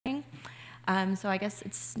So I guess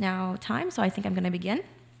it's now time, so I think I'm going to begin.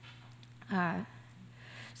 I'm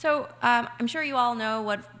sure you all know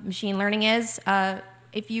what machine learning is.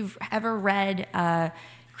 If you've ever read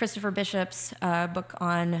Christopher Bishop's book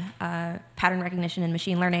on pattern recognition and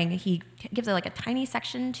machine learning, he gives it like a tiny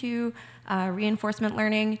section to reinforcement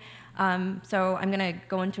learning. So I'm going to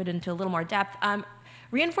go into it into a little more depth.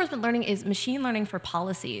 Reinforcement learning is machine learning for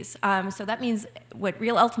policies. So that means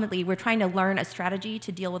ultimately we're trying to learn a strategy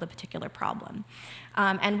to deal with a particular problem.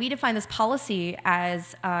 And we define this policy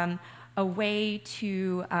as a way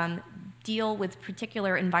to deal with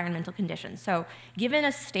particular environmental conditions. So given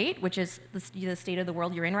a state, which is the state of the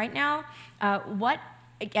world you're in right now,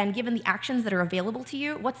 again, given the actions that are available to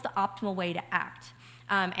you, what's the optimal way to act?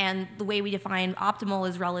 And the way we define optimal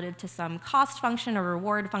is relative to some cost function or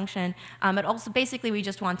reward function, but also basically we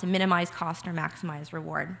just want to minimize cost or maximize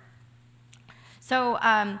reward. So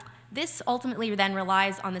this ultimately then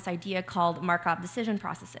relies on this idea called Markov decision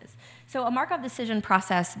processes. So a Markov decision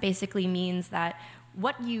process basically means that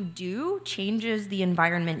what you do changes the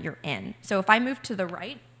environment you're in. So if I move to the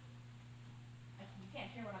right, you can't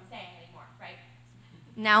hear what I'm saying anymore, right?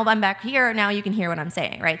 Now I'm back here, now you can hear what I'm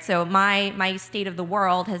saying, right? So my state of the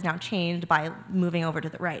world has now changed by moving over to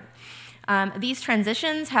the right. These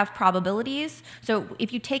transitions have probabilities. So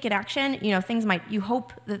if you take an action, you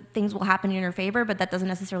hope that things will happen in your favor, but that doesn't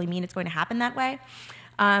necessarily mean it's going to happen that way.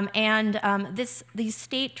 These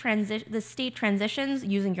state transitions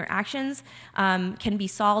using your actions can be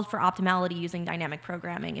solved for optimality using dynamic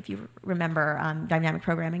programming, if you remember dynamic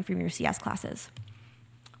programming from your CS classes.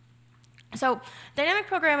 So dynamic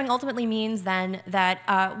programming ultimately means then that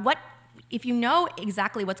if you know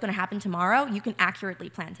exactly what's going to happen tomorrow, you can accurately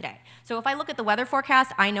plan today. So if I look at the weather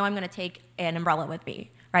forecast, I know I'm going to take an umbrella with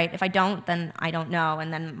me, right? If I don't, then I don't know,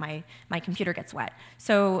 and then my computer gets wet.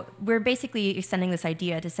 So we're basically extending this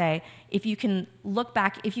idea to say, if you can look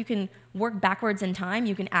back, if you can work backwards in time,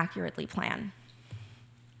 you can accurately plan.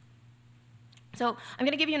 So I'm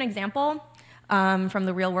going to give you an example from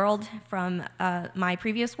the real world, from my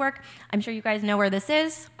previous work. I'm sure you guys know where this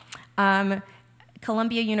is.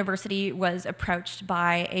 Columbia University was approached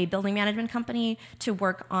by a building management company to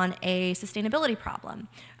work on a sustainability problem.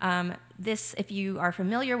 If you are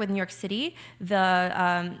familiar with New York City,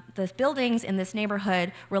 the buildings in this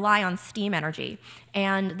neighborhood rely on steam energy.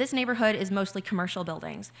 And this neighborhood is mostly commercial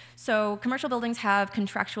buildings. So commercial buildings have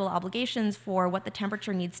contractual obligations for what the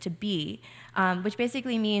temperature needs to be, which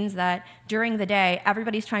basically means that during the day,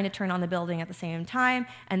 everybody's trying to turn on the building at the same time,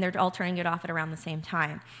 and they're all turning it off at around the same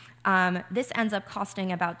time. This ends up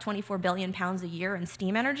costing about 24 billion pounds a year in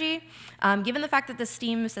steam energy. Given the fact that the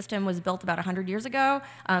steam system was built about 100 years ago,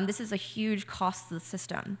 this is a huge cost to the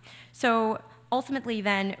system. So ultimately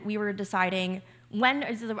then, we were deciding when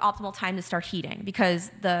is the optimal time to start heating,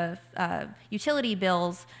 because the utility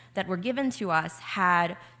bills that were given to us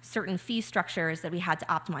had certain fee structures that we had to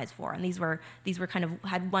optimize for, and these were kind of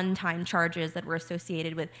had one-time charges that were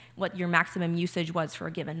associated with what your maximum usage was for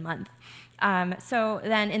a given month. So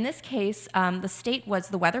then in this case, the state was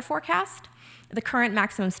the weather forecast, the current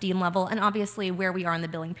maximum steam level, and obviously where we are in the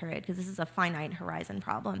billing period, because this is a finite horizon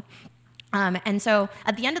problem. And so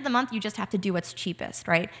at the end of the month, you just have to do what's cheapest,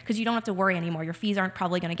 right? Because you don't have to worry anymore. Your fees aren't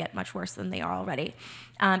probably going to get much worse than they are already.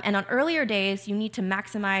 And on earlier days, you need to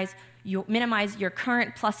minimize your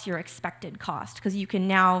current plus your expected cost, because you can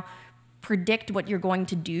now predict what you're going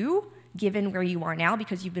to do given where you are now,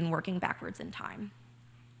 because you've been working backwards in time.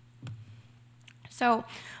 So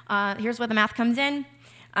here's where the math comes in.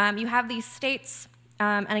 You have these states,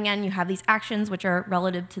 and again, you have these actions, which are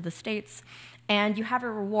relative to the states. And you have a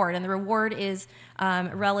reward, and the reward is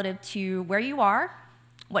relative to where you are,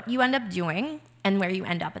 what you end up doing, and where you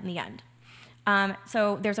end up in the end.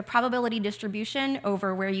 So there's a probability distribution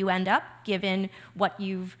over where you end up, given what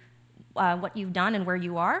you've done and where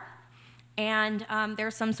you are. And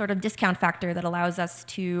there's some sort of discount factor that allows us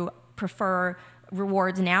to prefer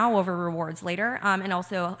rewards now over rewards later, and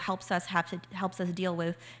also helps us deal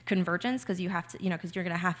with convergence, because you're going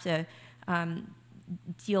to have to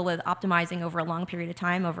deal with optimizing over a long period of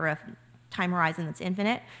time, over a time horizon that's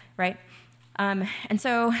infinite, right? And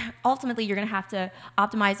so ultimately, you're going to have to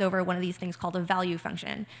optimize over one of these things called a value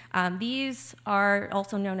function. These are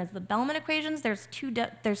also known as the Bellman equations. There's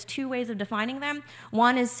two ways of defining them.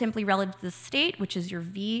 One is simply relative to the state, which is your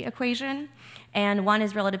V equation, and one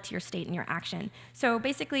is relative to your state and your action. So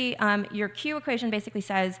basically, your Q equation basically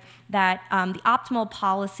says that the optimal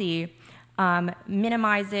policy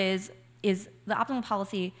minimizes your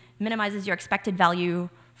expected value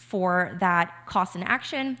for that cost and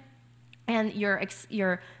action. And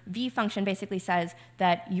your v function basically says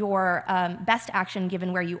that your best action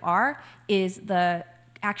given where you are is the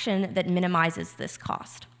action that minimizes this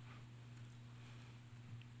cost.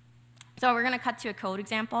 So we're going to cut to a code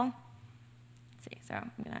example. Let's see, so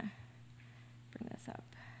I'm going to bring this up.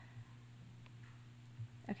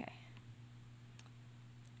 Okay.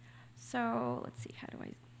 So let's see, how do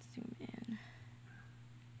I zoom in?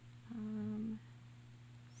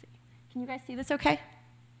 Let's see. Can you guys see this okay?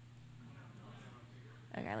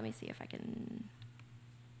 Okay, let me see if I can.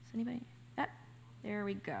 Is anybody? Ah, there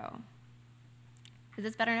we go. Is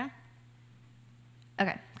this better now?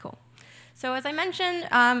 Okay, cool. So as I mentioned,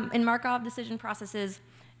 in Markov decision processes,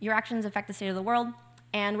 your actions affect the state of the world,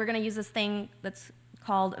 and we're going to use this thing that's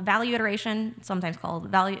called value iteration, sometimes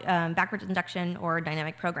called backwards induction or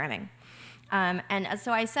dynamic programming.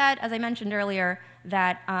 So I said, as I mentioned earlier,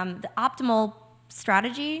 that the optimal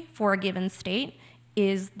strategy for a given state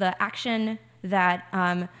is the action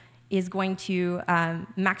that is going to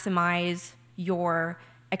maximize your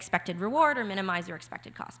expected reward or minimize your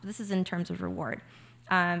expected cost. But this is in terms of reward.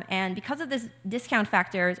 And because of this discount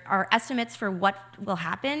factor, our estimates for what will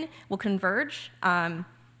happen will converge,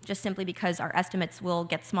 just simply because our estimates will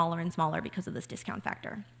get smaller and smaller because of this discount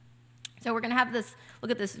factor. So we're going to have this,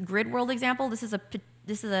 look at this grid world example. This is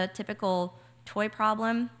a typical toy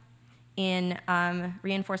problem in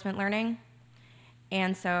reinforcement learning.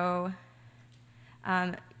 And so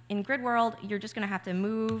in grid world, you're just going to have to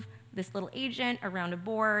move this little agent around a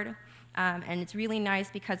board. And it's really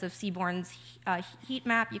nice because of Seaborn's heat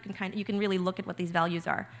map. You can really look at what these values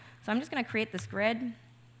are. So I'm just going to create this grid.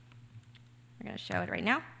 We're going to show it right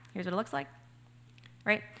now. Here's what it looks like.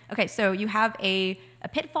 Right? Okay, so you have a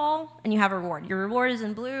pitfall and you have a reward. Your reward is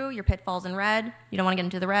in blue, your pitfall's in red. You don't want to get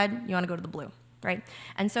into the red, you want to go to the blue, right?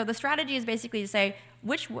 And so the strategy is basically to say,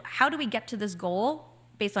 how do we get to this goal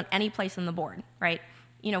based on any place on the board, right?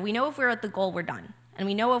 You know, we know if we're at the goal, we're done. And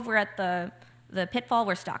we know if we're at the pitfall,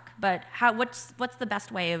 we're stuck. But what's the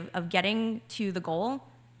best way of getting to the goal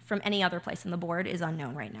from any other place on the board is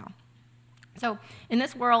unknown right now. So in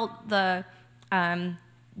this world, the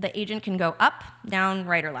agent can go up, down,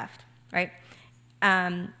 right, or left, right?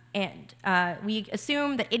 We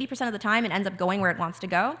assume that 80% of the time it ends up going where it wants to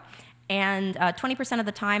go, and 20% of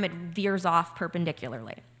the time it veers off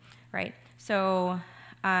perpendicularly, right? So,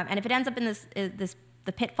 and if it ends up in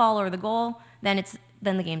the pitfall or the goal, then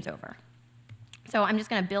the game's over. So I'm just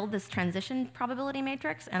going to build this transition probability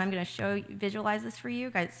matrix, and I'm going to visualize this for you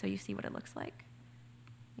guys so you see what it looks like.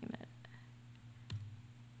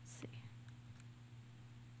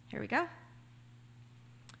 Here we go.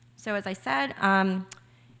 So as I said,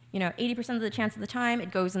 80% of the chance of the time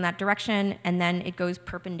it goes in that direction, and then it goes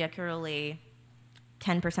perpendicularly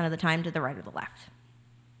 10% of the time to the right or the left.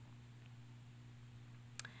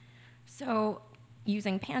 So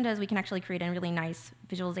using pandas, we can actually create a really nice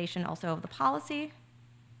visualization also of the policy.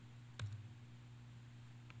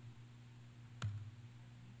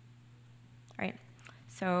 Right?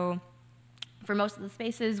 So for most of the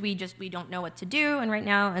spaces, we don't know what to do, and right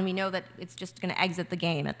now, and we know that it's just going to exit the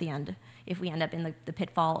game at the end if we end up in the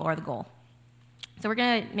pitfall or the goal. So we're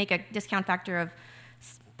going to make a discount factor of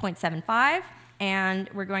 0.75, and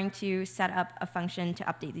we're going to set up a function to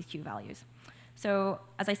update these Q values. So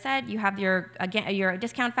as I said, you have your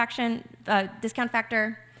discount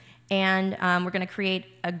factor, and we're going to create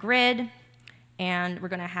a grid, and we're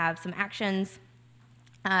going to have some actions.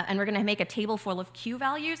 And we're going to make a table full of Q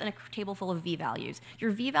values and a table full of V values.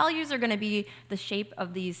 Your V values are going to be the shape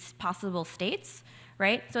of these possible states,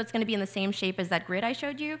 right? So it's going to be in the same shape as that grid I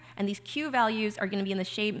showed you. And these Q values are going to be in the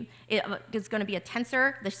shape, it's going to be a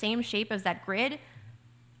tensor, the same shape as that grid,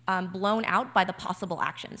 blown out by the possible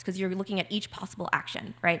actions, because you're looking at each possible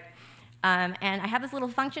action, right? And I have this little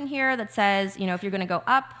function here that says, if you're going to go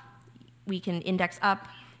up, we can index up,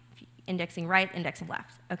 indexing right, indexing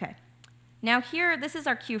left. Okay. Now here, this is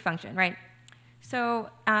our Q function, right? So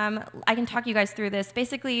I can talk you guys through this.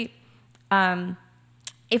 Basically,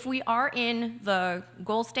 if we are in the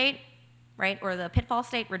goal state, right, or the pitfall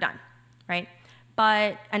state, we're done, right?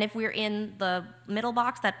 And if we're in the middle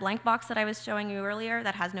box, that blank box that I was showing you earlier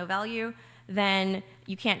that has no value, then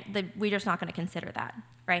we're just not going to consider that,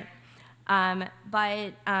 right?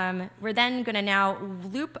 We're then going to now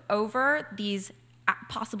loop over these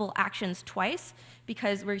possible actions twice,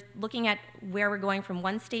 because we're looking at where we're going from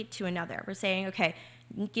one state to another. We're saying, okay,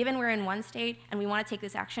 given we're in one state and we want to take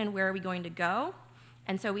this action, where are we going to go?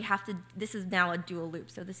 And so this is now a dual loop.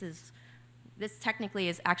 So this technically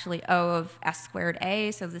is actually O of S squared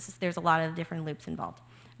A, so there's a lot of different loops involved,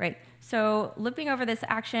 right? So looping over these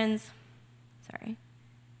actions,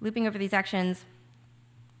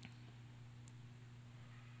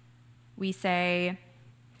 we say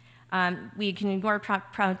we can ignore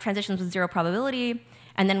transitions with 0 probability,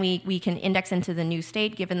 and then we can index into the new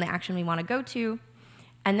state given the action we want to go to.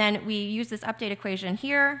 And then we use this update equation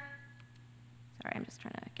here. Sorry, I'm just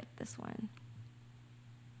trying to get this one.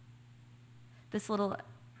 This little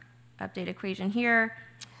update equation here.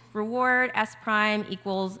 Reward S prime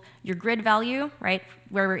equals your grid value, right,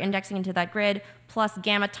 where we're indexing into that grid, plus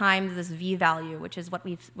gamma times this V value, which is what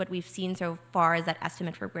we've seen so far as that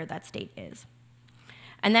estimate for where that state is.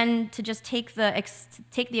 And then to just take the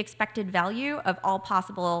expected value of all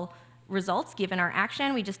possible results given our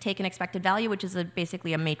action, we just take an expected value, which is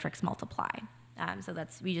basically a matrix multiply. So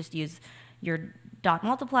we just use your dot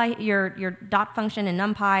multiply, your dot function in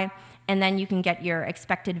NumPy, and then you can get your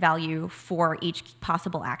expected value for each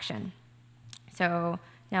possible action. So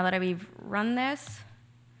now that we've run this,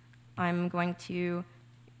 I'm going to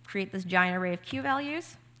create this giant array of Q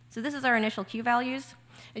values. So this is our initial Q values.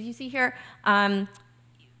 As you see here,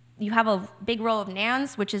 you have a big row of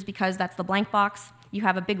nans, which is because that's the blank box. You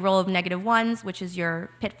have a big row of -1s, which is your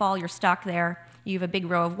pitfall, you're stuck there. You have a big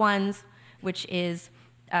row of 1s, which is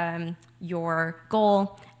your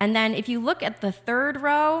goal. And then if you look at the third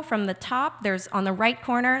row from the top, there's on the right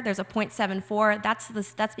corner, there's a 0.74.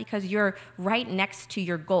 That's because you're right next to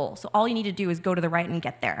your goal. So all you need to do is go to the right and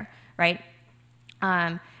get there, right?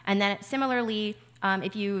 And then similarly,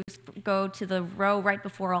 if you go to the row right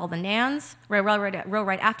before all the nans, row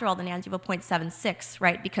right after all the nans, you have a 0.76,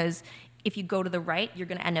 right? Because if you go to the right, you're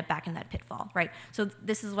going to end up back in that pitfall, right? So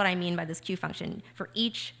this is what I mean by this Q function. For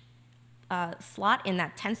each slot in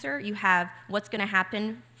that tensor, you have what's going to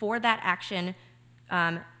happen for that action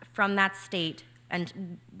from that state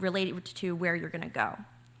and related to where you're going to go.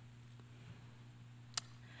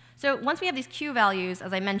 So once we have these Q values,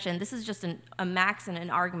 as I mentioned, this is just a max and an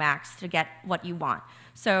argmax to get what you want.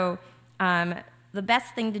 So the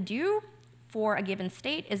best thing to do for a given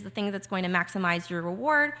state is the thing that's going to maximize your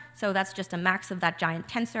reward. So that's just a max of that giant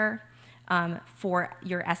tensor for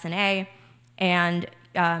your SNA. And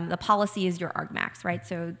the policy is your argmax, right?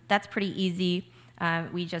 So that's pretty easy.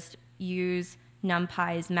 We just use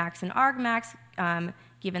NumPy's max and argmax,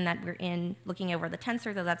 given that we're looking over the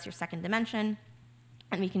tensor, so that's your second dimension.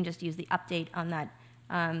 And we can just use the update on that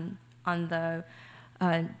on the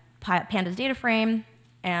pandas data frame.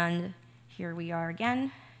 And here we are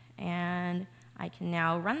again. And I can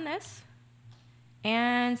now run this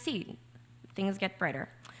and see things get brighter.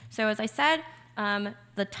 So as I said,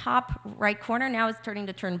 the top right corner now is starting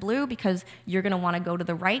to turn blue because you're going to want to go to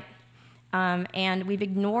the right. And we've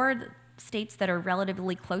ignored states that are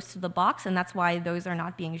relatively close to the box, and that's why those are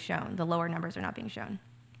not being shown. The lower numbers are not being shown.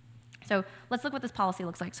 So let's look what this policy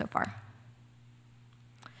looks like so far.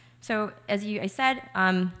 So as I said,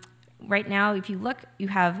 right now, if you look, you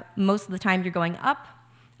have most of the time you're going up.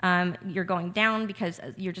 You're going down because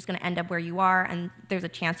you're just going to end up where you are, and there's a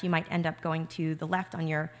chance you might end up going to the left when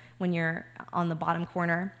you're on the bottom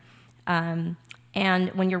corner. And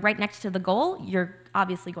when you're right next to the goal, you're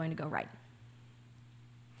obviously going to go right.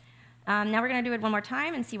 Now we're going to do it one more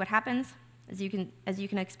time and see what happens. As you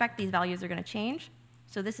can expect, these values are going to change.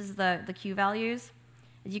 So this is the Q values.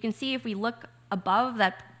 As you can see, if we look above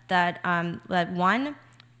that 1,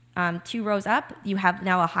 2 rows up, you have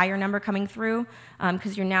now a higher number coming through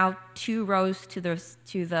because you're now 2 rows to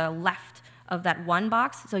the left of that 1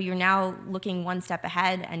 box. So you're now looking 1 step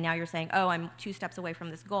ahead, and now you're saying, oh, I'm 2 steps away from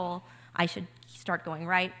this goal. I should start going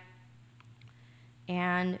right.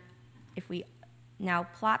 And if we now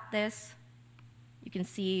plot this, you can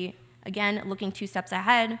see, again, looking 2 steps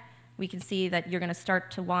ahead, we can see that you're going to start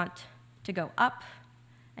to want to go up,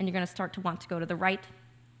 and you're going to start to want to go to the right.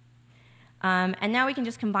 And now we can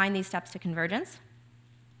just combine these steps to convergence.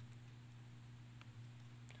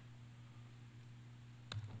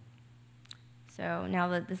 So now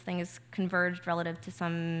that this thing is converged relative to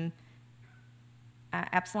some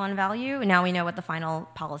epsilon value, now we know what the final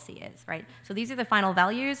policy is, right? So these are the final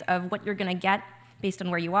values of what you're going to get based on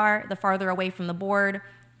where you are. The farther away from the board,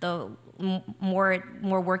 the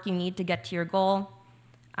more work you need to get to your goal.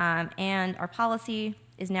 And our policy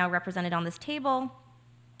is now represented on this table.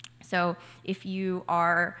 So if you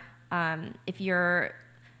are, if you're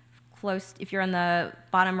on the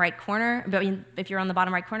bottom right corner, if you're on the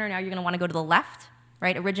bottom right corner, now you're going to want to go to the left,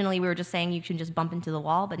 right? Originally, we were just saying you can just bump into the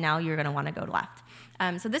wall, but now you're going to want to go left.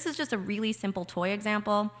 So this is just a really simple toy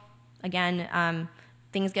example. Again,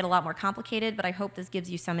 things get a lot more complicated, but I hope this gives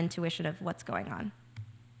you some intuition of what's going on.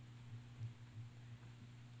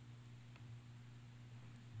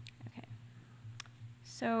 Okay.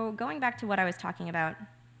 So going back to what I was talking about,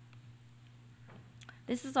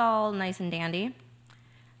 this is all nice and dandy.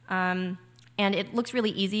 And it looks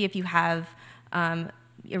really easy if you have a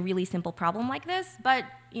really simple problem like this, but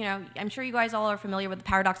I'm sure you guys all are familiar with the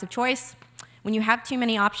paradox of choice. When you have too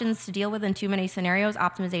many options to deal with in too many scenarios,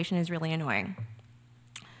 optimization is really annoying.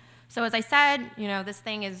 So as I said, this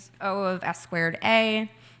thing is O of S squared A.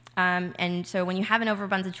 And so when you have an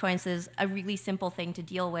overabundance of choices, a really simple thing to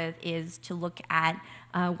deal with is to look at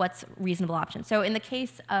what's reasonable options. So in the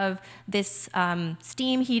case of this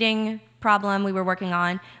steam heating problem we were working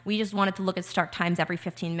on, we just wanted to look at start times every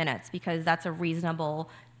 15 minutes because that's a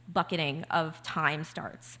reasonable bucketing of time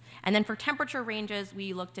starts. And then for temperature ranges,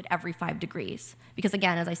 we looked at every 5 degrees because,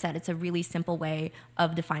 again, as I said, it's a really simple way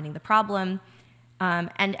of defining the problem.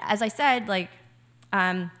 And as I said,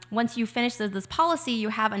 once you finish this policy, you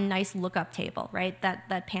have a nice lookup table, right?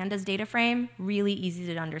 That pandas data frame, really easy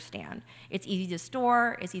to understand. It's easy to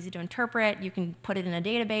store, it's easy to interpret, you can put it in a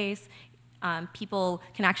database, people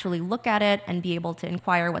can actually look at it and be able to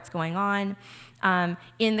inquire what's going on.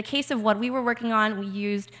 In the case of what we were working on, we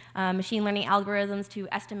used machine learning algorithms to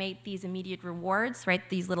estimate these immediate rewards, right?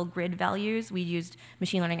 These little grid values. We used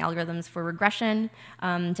machine learning algorithms for regression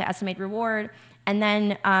to estimate reward. And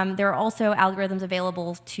then there are also algorithms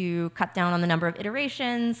available to cut down on the number of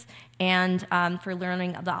iterations and for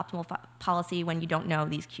learning the optimal policy when you don't know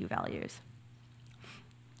these Q values.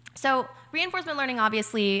 So reinforcement learning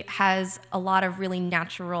obviously has a lot of really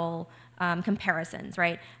natural comparisons,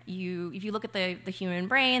 right? If you look at the human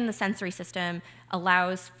brain, the sensory system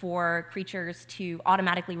allows for creatures to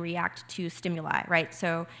automatically react to stimuli, right?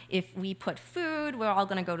 So if we put food, we're all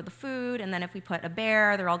going to go to the food, and then if we put a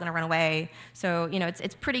bear, they're all going to run away. So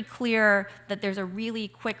it's pretty clear that there's a really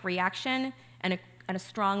quick reaction and a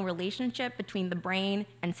strong relationship between the brain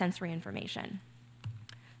and sensory information.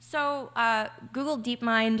 So Google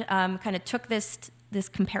DeepMind kind of took this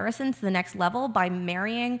comparison to the next level by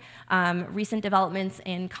marrying recent developments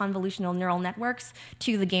in convolutional neural networks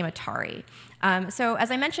to the game Atari. So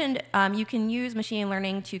as I mentioned, you can use machine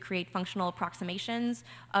learning to create functional approximations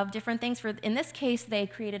of different things. In this case, they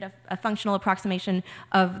created a functional approximation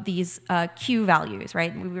of these Q values,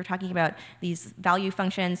 right? We were talking about these value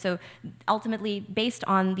functions. So ultimately, based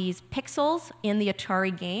on these pixels in the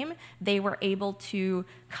Atari game, they were able to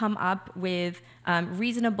come up with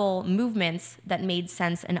reasonable movements that made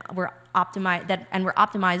sense and were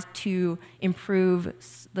optimized to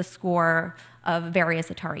improve the score of various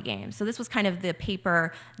Atari games. So this was kind of the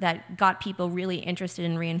paper that got people really interested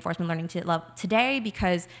in reinforcement learning today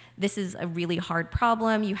because this is a really hard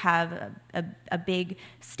problem. You have a big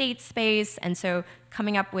state space, and so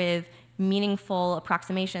coming up with meaningful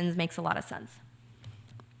approximations makes a lot of sense.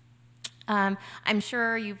 I'm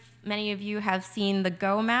sure many of you have seen the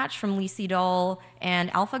Go match from Lee Sedol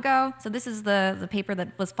and AlphaGo. So this is the paper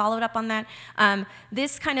that was followed up on that.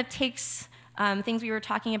 This kind of takes things we were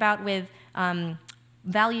talking about with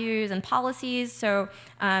values and policies. So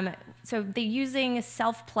they using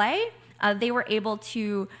self-play, they were able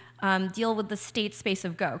to deal with the state space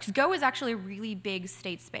of Go, because Go is actually a really big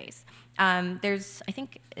state space. There's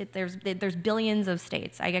billions of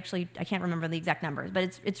states. I can't remember the exact numbers,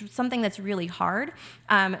 but it's something that's really hard.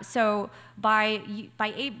 So by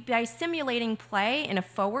simulating play in a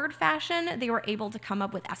forward fashion, they were able to come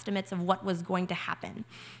up with estimates of what was going to happen.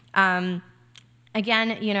 Again,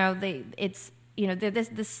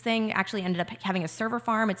 this thing actually ended up having a server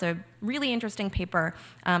farm. It's a really interesting paper.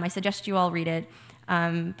 I suggest you all read it.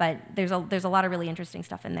 But there's a lot of really interesting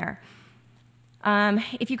stuff in there.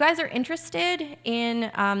 If you guys are interested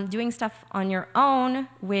in doing stuff on your own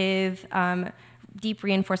with deep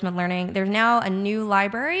reinforcement learning, there's now a new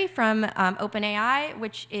library from OpenAI,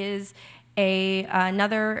 which is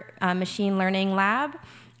another machine learning lab.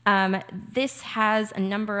 This has a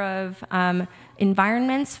number of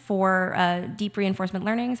environments for deep reinforcement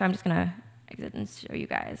learning. So I'm just going to exit and show you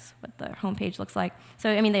guys what the homepage looks like. So,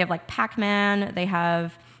 I mean, they have like Pac-Man, they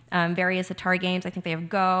have various Atari games. I think they have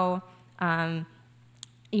Go.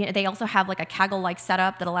 They also have like a Kaggle-like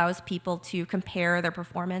setup that allows people to compare their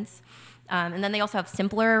performance. And then they also have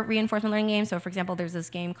simpler reinforcement learning games. So, for example, there's this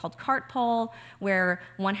game called Cart Pole, where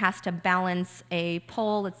one has to balance a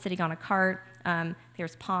pole that's sitting on a cart.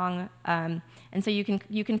 There's Pong. And so you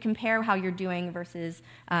can compare how you're doing versus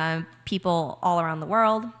people all around the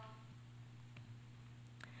world.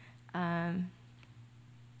 And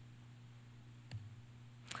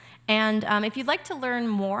if you'd like to learn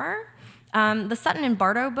more, the Sutton and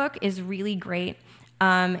Bardo book is really great.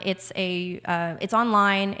 It's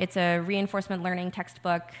online. It's a reinforcement learning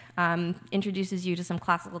textbook. Introduces you to some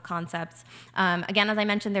classical concepts. Again, as I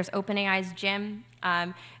mentioned, there's OpenAI's Gym,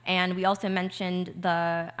 and we also mentioned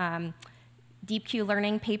the Deep Q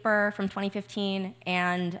Learning paper from 2015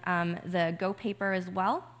 and the Go paper as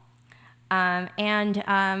well.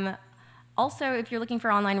 Also, if you're looking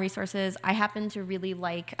for online resources, I happen to really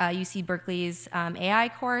like UC Berkeley's AI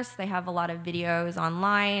course. They have a lot of videos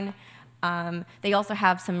online. They also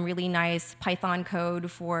have some really nice Python code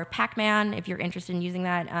for Pac-Man, if you're interested in using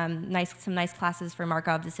that. Some nice classes for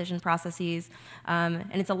Markov decision processes. And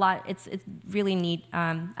it's really neat.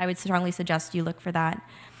 I would strongly suggest you look for that.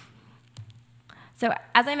 So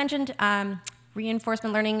as I mentioned,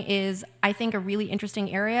 reinforcement learning is, I think, a really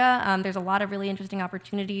interesting area. There's a lot of really interesting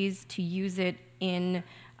opportunities to use it in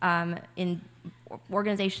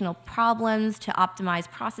organizational problems, to optimize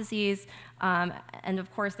processes. And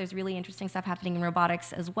of course, there's really interesting stuff happening in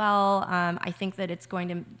robotics as well. I think that it's going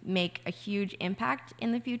to make a huge impact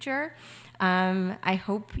in the future. I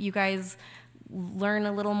hope you guys learn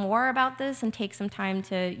a little more about this and take some time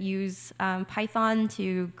to use Python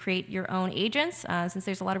to create your own agents, since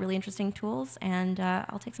there's a lot of really interesting tools. And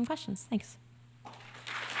I'll take some questions. Thanks.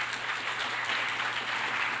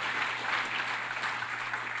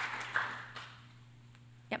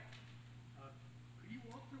 Yep. Could you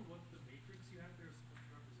walk through what the matrix you have there is supposed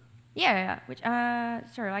to represent? Yeah.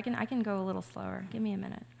 Sure. I can go a little slower. Give me a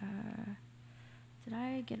minute. Did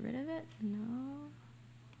I get rid of it? No.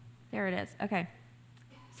 There it is. Okay.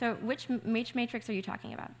 So which matrix are you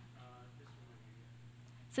talking about? This one right here.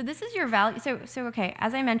 So this is your value. So okay,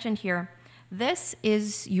 as I mentioned here, this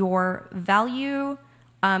is your value.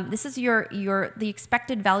 This is the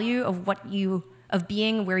expected value of of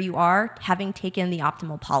being where you are, having taken the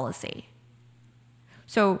optimal policy.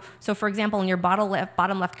 So for example, in your bottom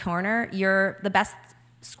left corner, the best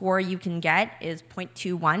score you can get is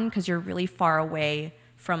 0.21 because you're really far away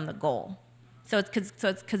from the goal. So it's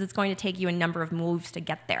because it's going to take you a number of moves to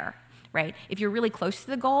get there, right? If you're really close to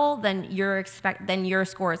the goal, then your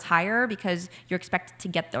score is higher because you're expected to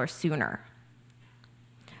get there sooner.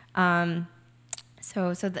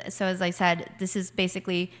 So as I said, this is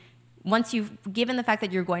basically, once you've given the fact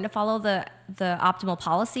that you're going to follow the optimal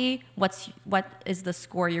policy, what is the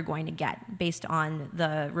score you're going to get based on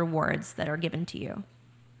the rewards that are given to you?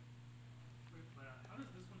 How does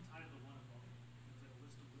this one tie to the one above it? Is it a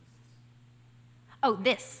list of lists? Oh,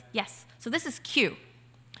 this, yes. So this is Q.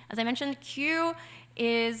 As I mentioned, Q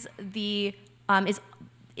is this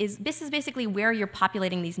is basically where you're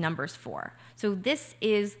populating these numbers for. So this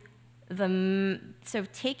is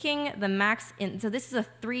taking the max in. So this is a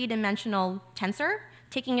 3-dimensional tensor.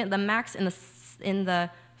 Taking the max in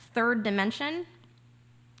the third dimension,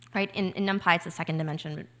 right? In NumPy, it's the second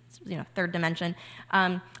dimension, but third dimension,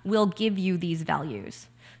 will give you these values.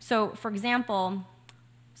 So for example.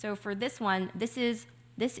 So for this one, this is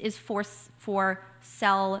for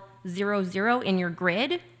cell 00 in your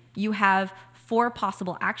grid. You have 4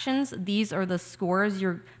 possible actions. These are the scores.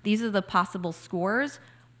 These are the possible scores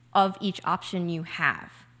of each option you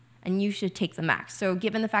have, and you should take the max. So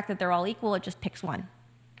given the fact that they're all equal, it just picks one,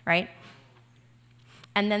 right?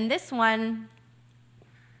 And then this one,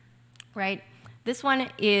 right? This one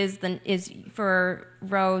is for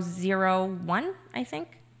row 01, I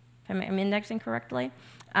think, if I'm indexing correctly.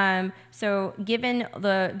 So given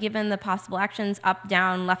the possible actions up,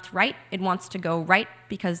 down, left, right, it wants to go right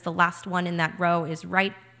because the last one in that row is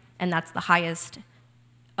right, and that's the highest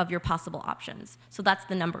of your possible options. So that's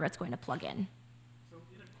the number it's going to plug in. So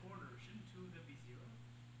in a corner, shouldn't 2 of them be 0?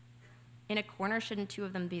 In a corner, shouldn't 2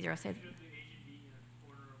 of them be 0? Should the agent be in a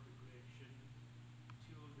corner of the grid? Shouldn't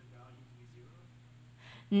 2 of the values be 0?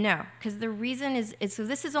 No, because the reason is so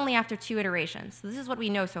this is only after 2 iterations. So this is what we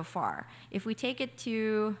know so far. If we take it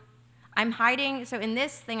to, I'm hiding, so in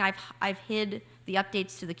this thing I've hid the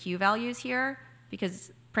updates to the Q values here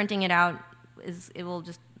because printing it out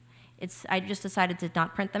I just decided to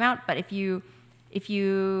not print them out. But if you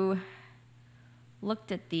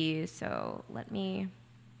looked at these, so let me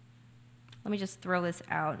just throw this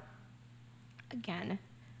out again.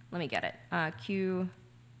 Let me get it. Q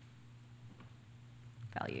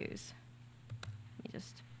values. Let me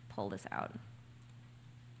just pull this out.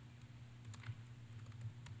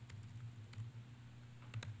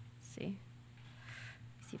 Let's see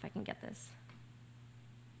if I can get this.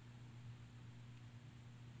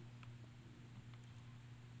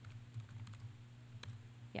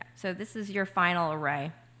 Yeah, so this is your final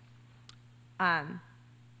array.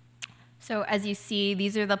 So as you see,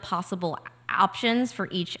 these are the possible options for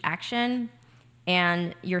each action,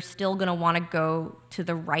 and you're still going to want to go to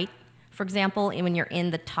the right. For example, when you're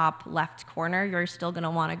in the top left corner, you're still going to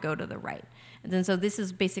want to go to the right. And then so this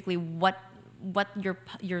is basically what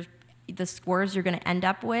the scores you're going to end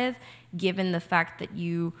up with, given the fact that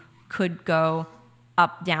you could go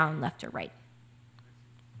up, down, left, or right.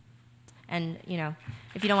 and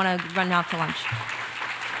if you don't want to run out to lunch.